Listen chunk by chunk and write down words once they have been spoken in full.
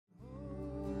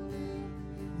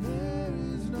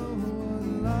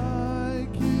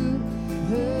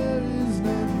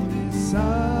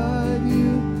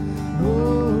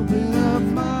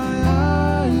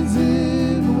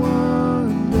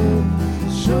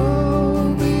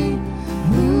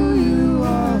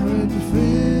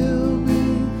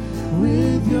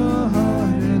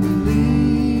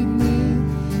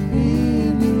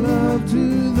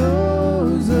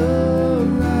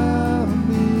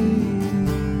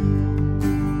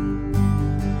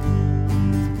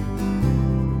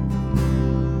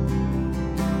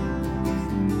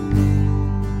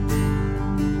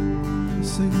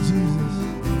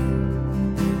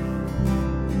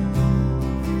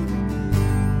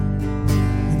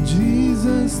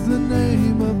Jesus, the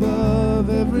name above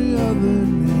every other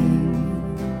name.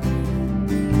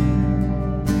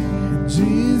 And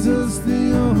Jesus,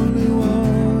 the only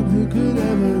one who could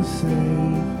ever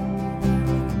save.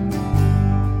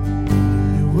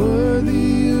 You're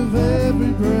worthy of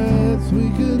every breath we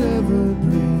could ever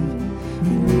breathe.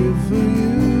 We live for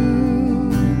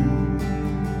you.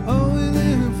 Oh, we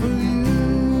live for you.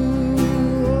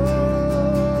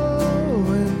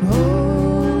 Oh, and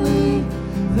holy,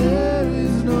 there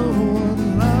is no one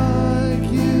like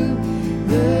you.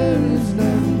 There is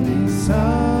none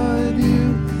beside you.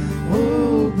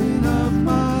 Open up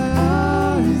my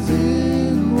eyes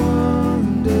in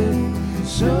wonder.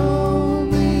 Show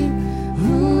me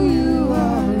who you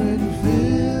are and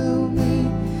fill me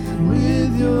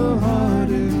with your heart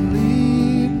and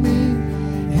lead me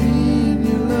in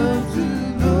your love to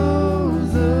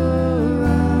those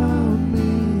around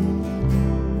me.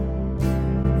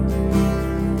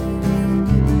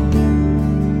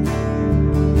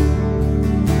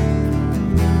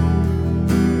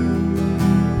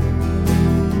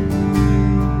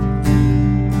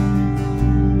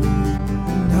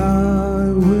 And I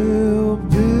will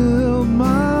build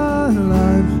my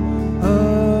life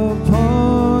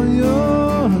upon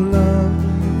your love.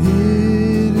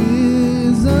 It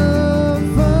is a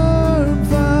firm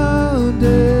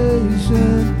foundation.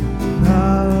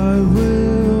 I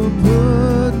will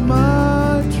put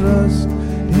my trust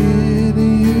in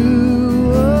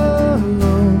you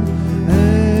alone,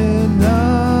 and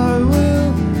I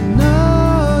will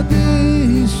not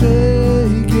be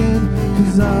shaken,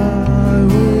 'cause I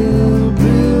will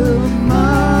build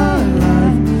my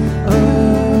life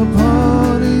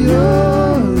upon your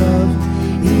love.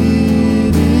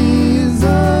 It is a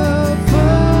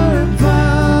firm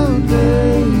foundation.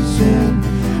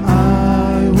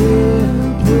 I will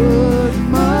put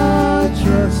my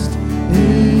trust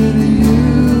in you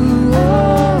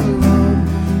alone,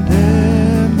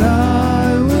 and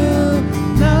I will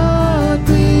not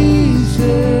be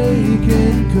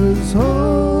shaken, 'cause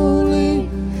holy,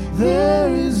 there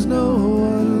is no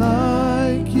one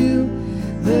like you.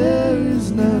 There is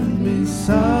none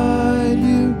beside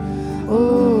you.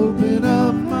 Open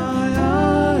up my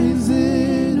eyes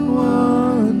in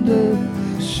wonder.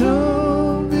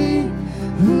 Show me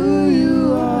who you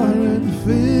are and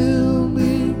fill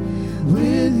me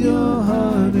with your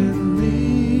heart and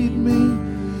lead me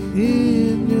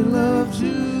in your love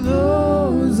to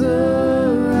those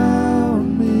around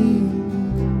me.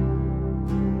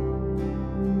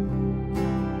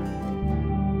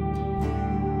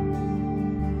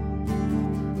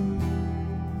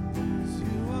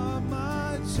 You are my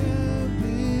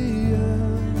champion.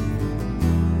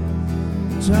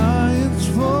 Giants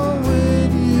fall when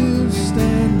you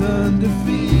stand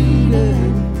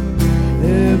undefeated.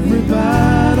 Every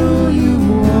battle you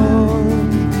won.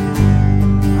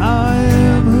 I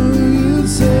am who you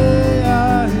say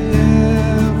I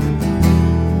am.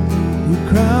 You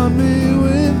crown me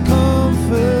with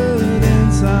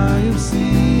confidence. I am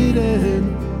seated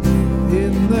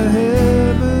in the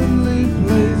heavenly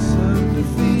place,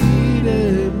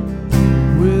 undefeated,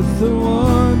 with the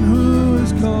one who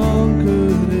has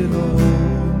conquered it all.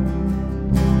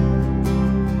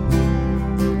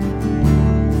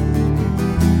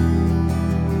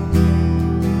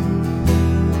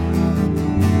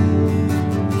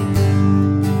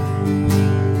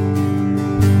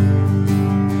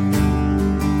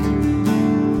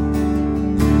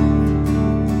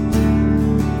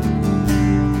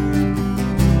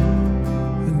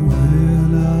 And when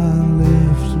I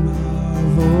lift my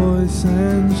voice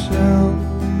and shout,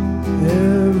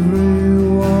 every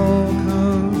wall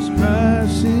comes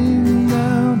crashing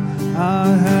down. I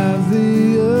have the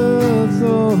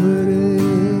authority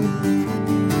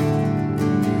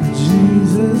that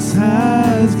Jesus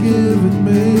has given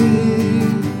me.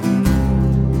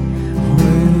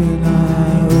 When I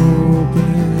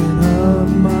open up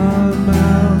my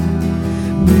mouth,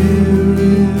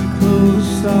 miracles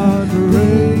start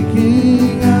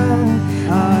breaking out.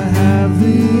 I have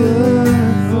the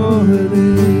authority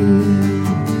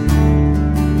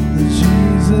that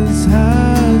Jesus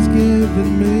has given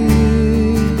me.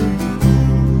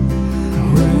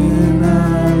 When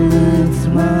I lift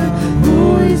my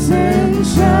voice and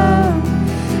shout,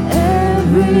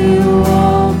 every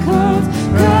wall comes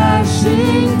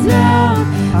crashing down.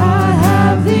 I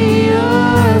have the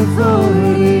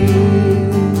authority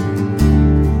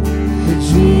that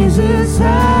Jesus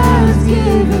has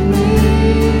given me.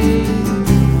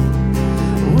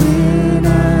 When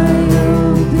I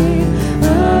open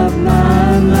up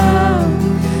my mouth,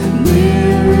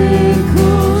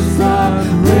 miracles start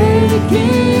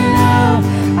breaking out.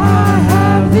 I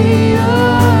have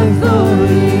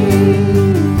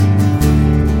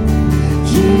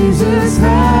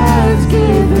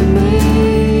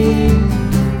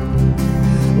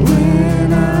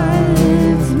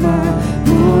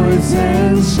voice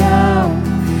and shout.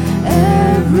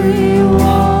 Every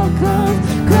wall comes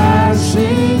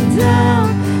crashing down.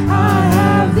 I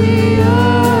have the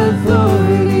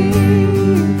authority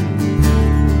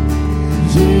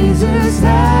Jesus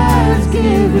has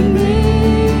given me.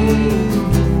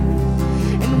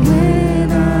 And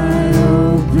when I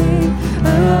open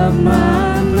up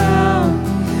my mouth,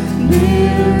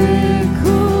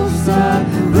 miracles start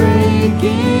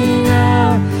breaking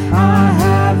out. I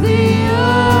have the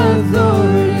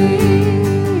authority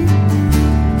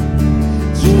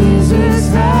Jesus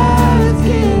has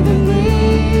given me.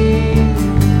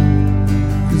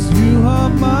 'Cause you are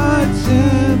my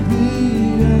champion.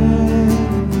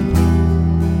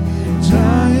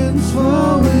 Giants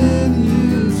fall when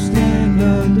you stand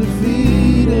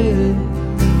undefeated.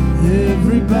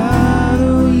 Every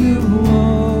battle you've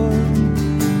won.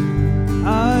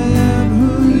 I am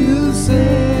who you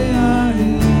say I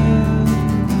am.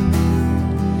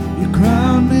 You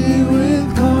crown me with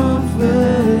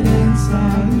confidence.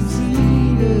 I'm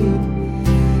seated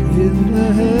in the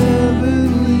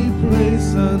heavenly place,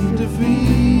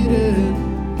 undefeated.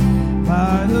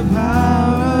 By the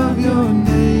power of your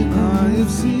name, I am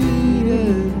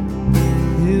seated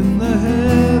in the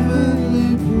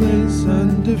heavenly place,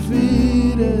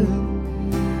 undefeated,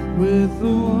 with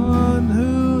the one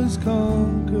who has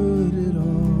conquered it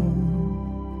all.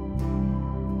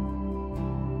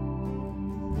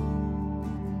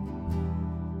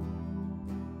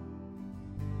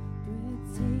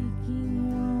 Breathtaking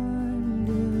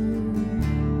wonder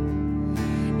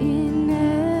in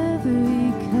every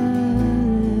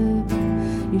color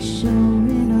you're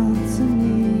showing onto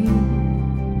me.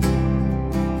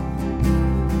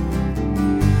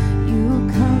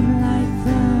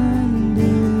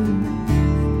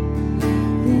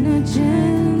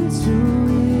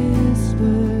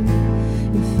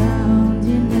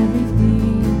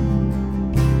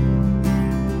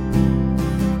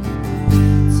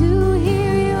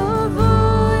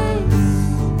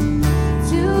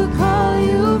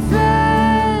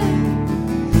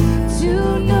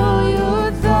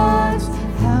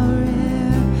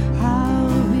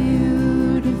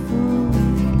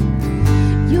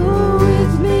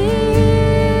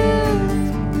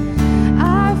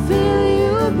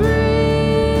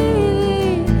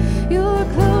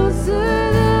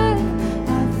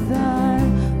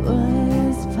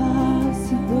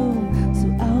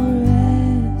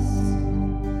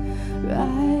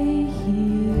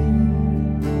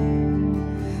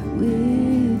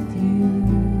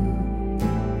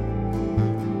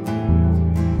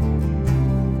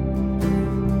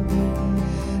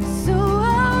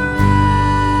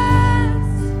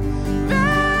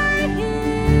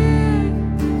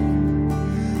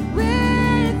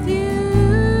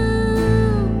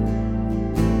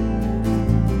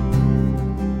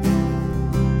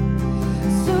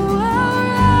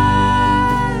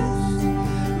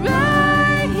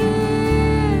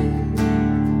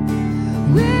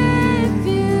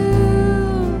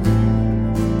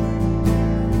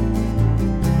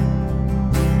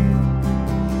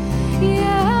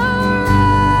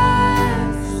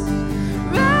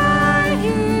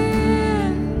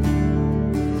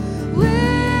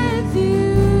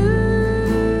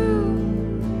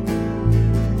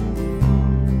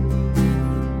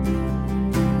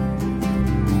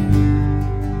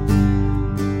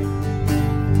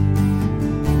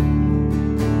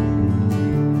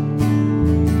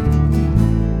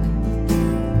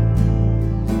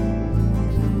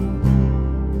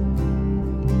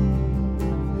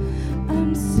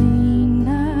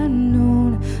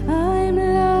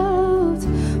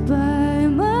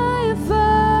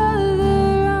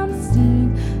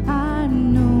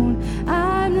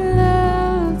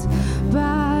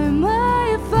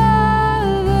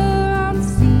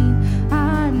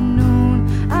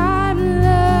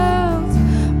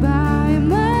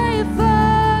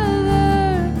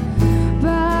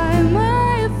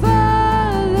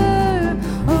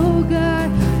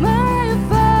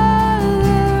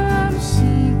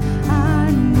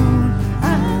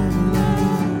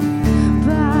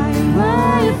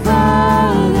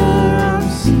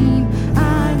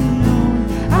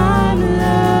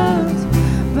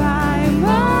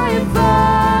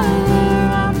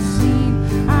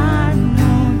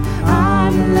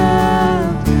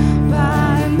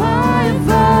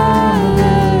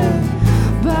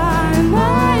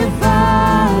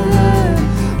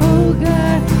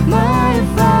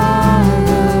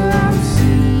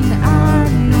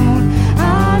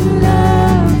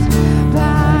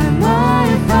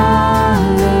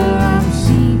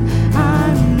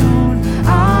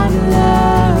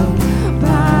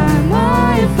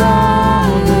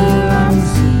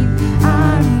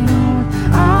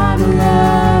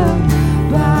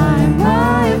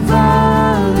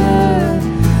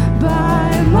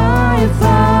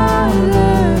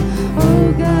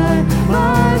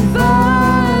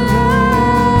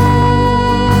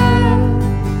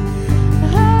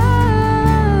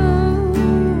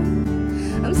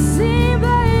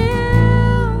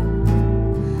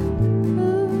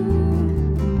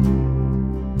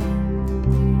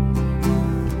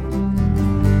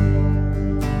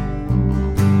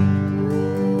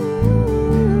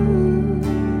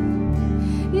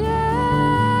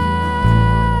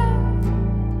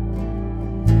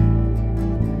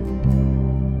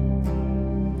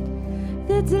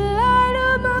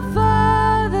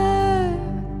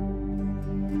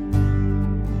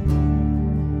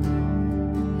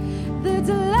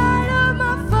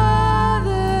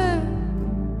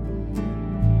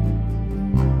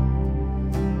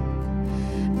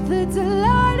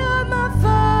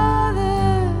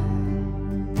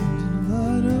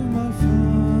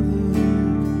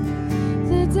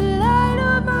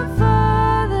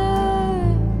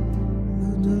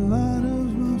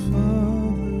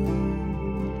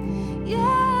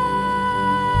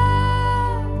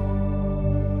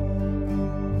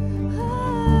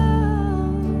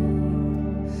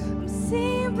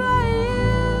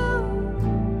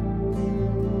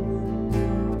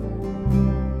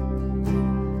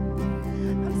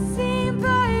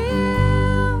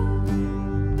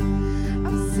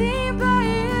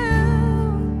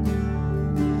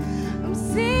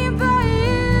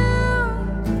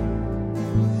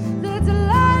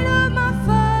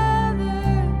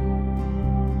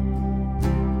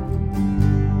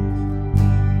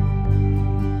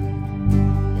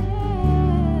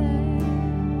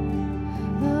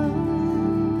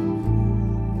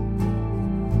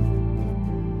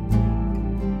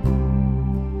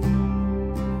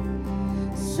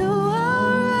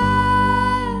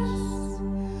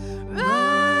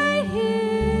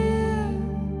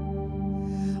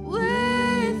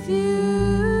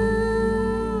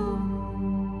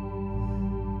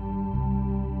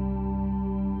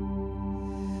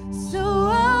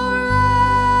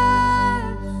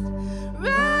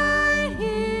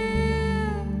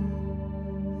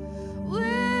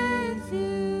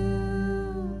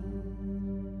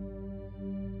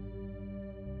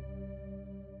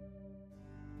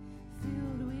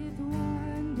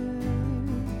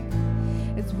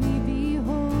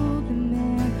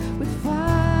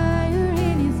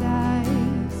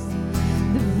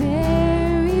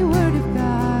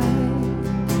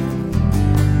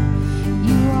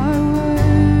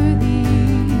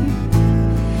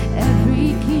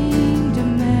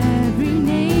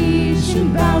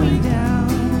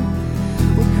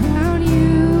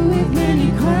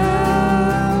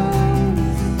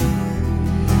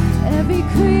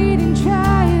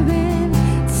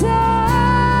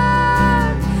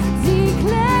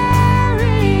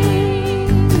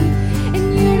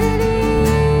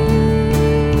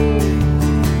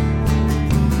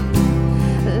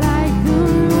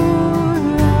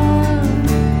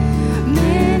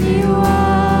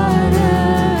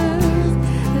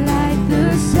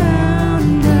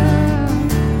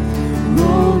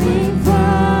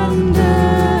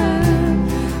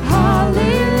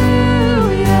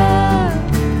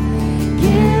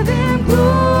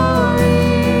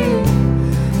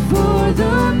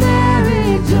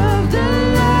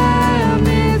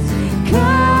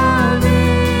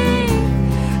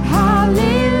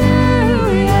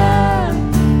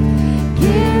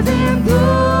 Give him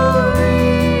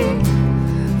glory,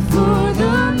 for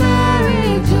the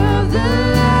marriage of the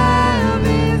Lamb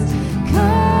is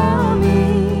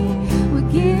coming. We're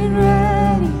getting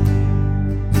ready.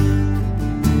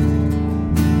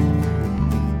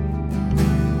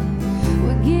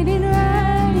 We're getting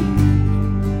ready.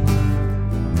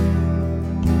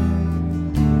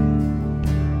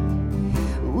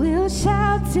 We'll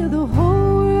shout till the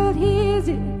whole world hears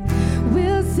it.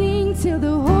 We'll sing till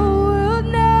the whole world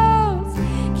knows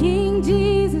King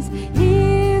Jesus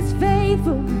is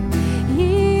faithful.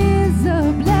 He is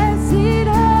a blessed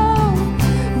hope.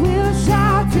 We'll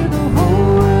shout till the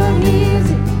whole world hears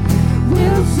it.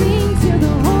 We'll sing till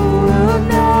the whole world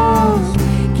knows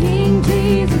King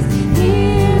Jesus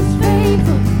is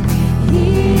faithful. He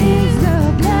is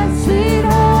a blessed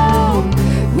hope.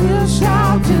 We'll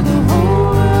shout till the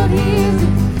whole world hears it.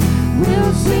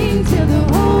 We'll sing till the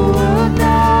whole world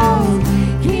knows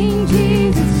King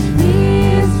Jesus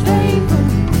is faithful.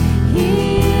 He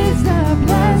is the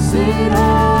blessed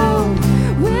hope.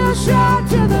 We'll shout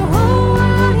till the whole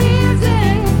world hears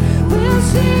it. We'll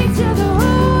sing till the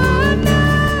whole world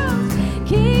knows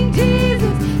King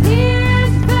Jesus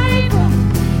is faithful.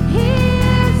 He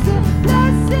is the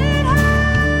blessed hope.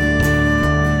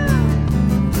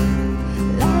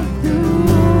 Like the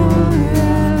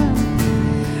water,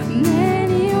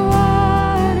 many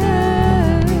waters,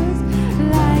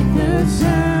 like the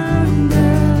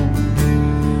thunder,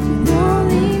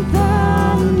 rolling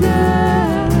thunder.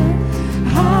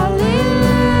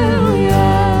 Hallelujah.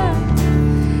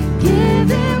 Give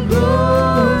him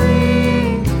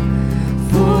glory,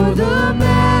 for the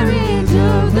marriage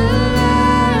of the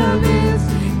Lamb is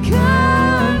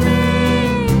coming.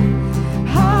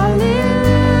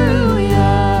 Hallelujah.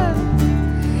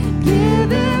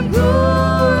 Give him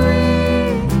glory,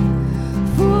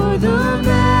 for the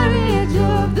marriage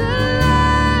of the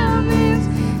Lamb is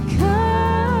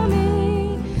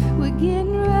coming. We're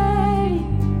getting ready.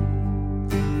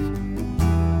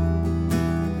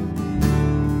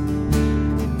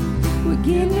 We're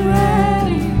getting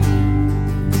ready.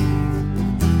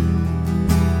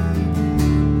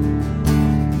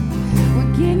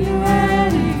 We're getting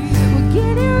ready. We're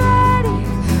getting ready.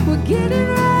 We're getting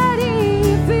ready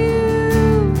for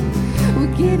you.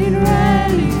 We're getting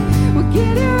ready. We're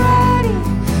getting ready.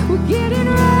 We're getting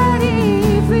ready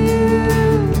for you.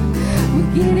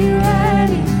 We're getting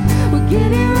ready. We're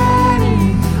getting ready.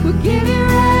 We're getting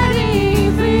ready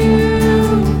for you.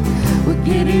 We're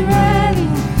getting ready.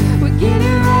 We're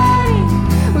getting ready.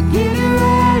 We're getting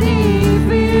ready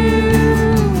for you.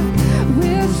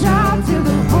 We'll shout till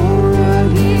the whole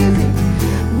world hears it.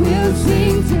 We'll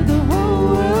sing till the whole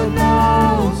world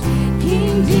knows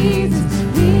King Jesus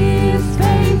is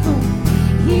faithful.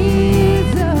 He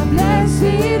is a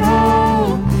blessed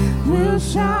hope. We'll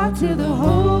shout till the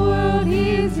whole world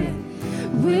hears it.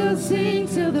 We'll sing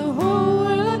till the whole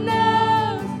world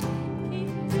knows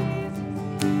King Jesus.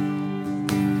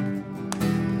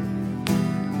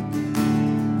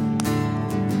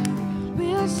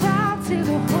 We'll shout till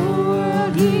the whole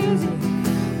world hears it.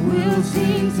 We'll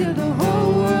sing till the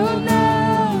whole world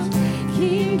knows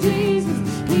King Jesus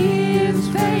is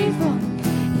faithful.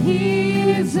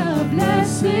 He is a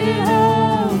blessed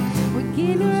hope. We're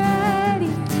getting ready.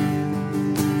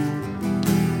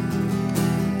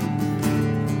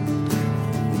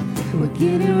 We're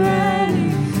getting ready.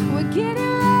 We're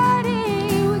getting ready.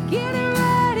 We're getting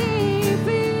ready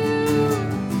for you.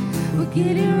 We're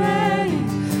getting ready.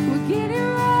 We're getting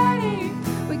ready.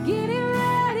 We're getting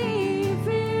ready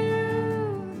for you.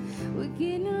 We're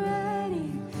getting ready.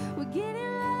 We're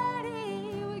getting ready.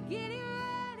 We're getting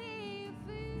ready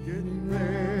for you. Getting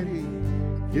ready,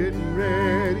 getting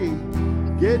ready,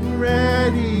 getting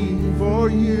ready for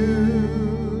you.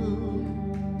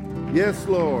 Yes,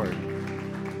 Lord.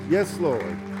 Yes,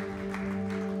 Lord.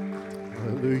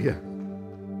 Hallelujah.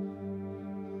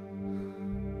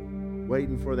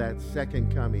 Waiting for that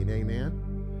second coming, amen?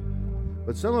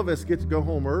 But some of us get to go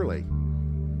home early.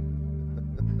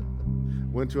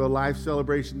 Went to a life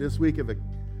celebration this week of an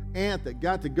aunt that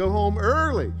got to go home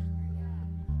early.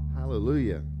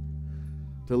 Hallelujah.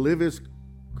 To live is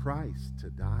Christ, to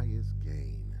die is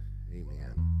gain.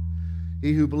 Amen.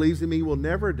 He who believes in me will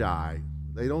never die.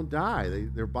 They don't die.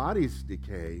 Their bodies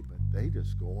decay, but they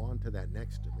just go on to that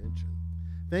next dimension.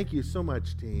 Thank you so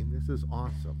much, team. This is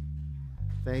awesome.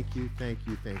 Thank you, thank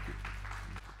you, thank you.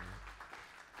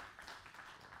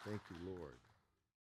 Thank you, Lord.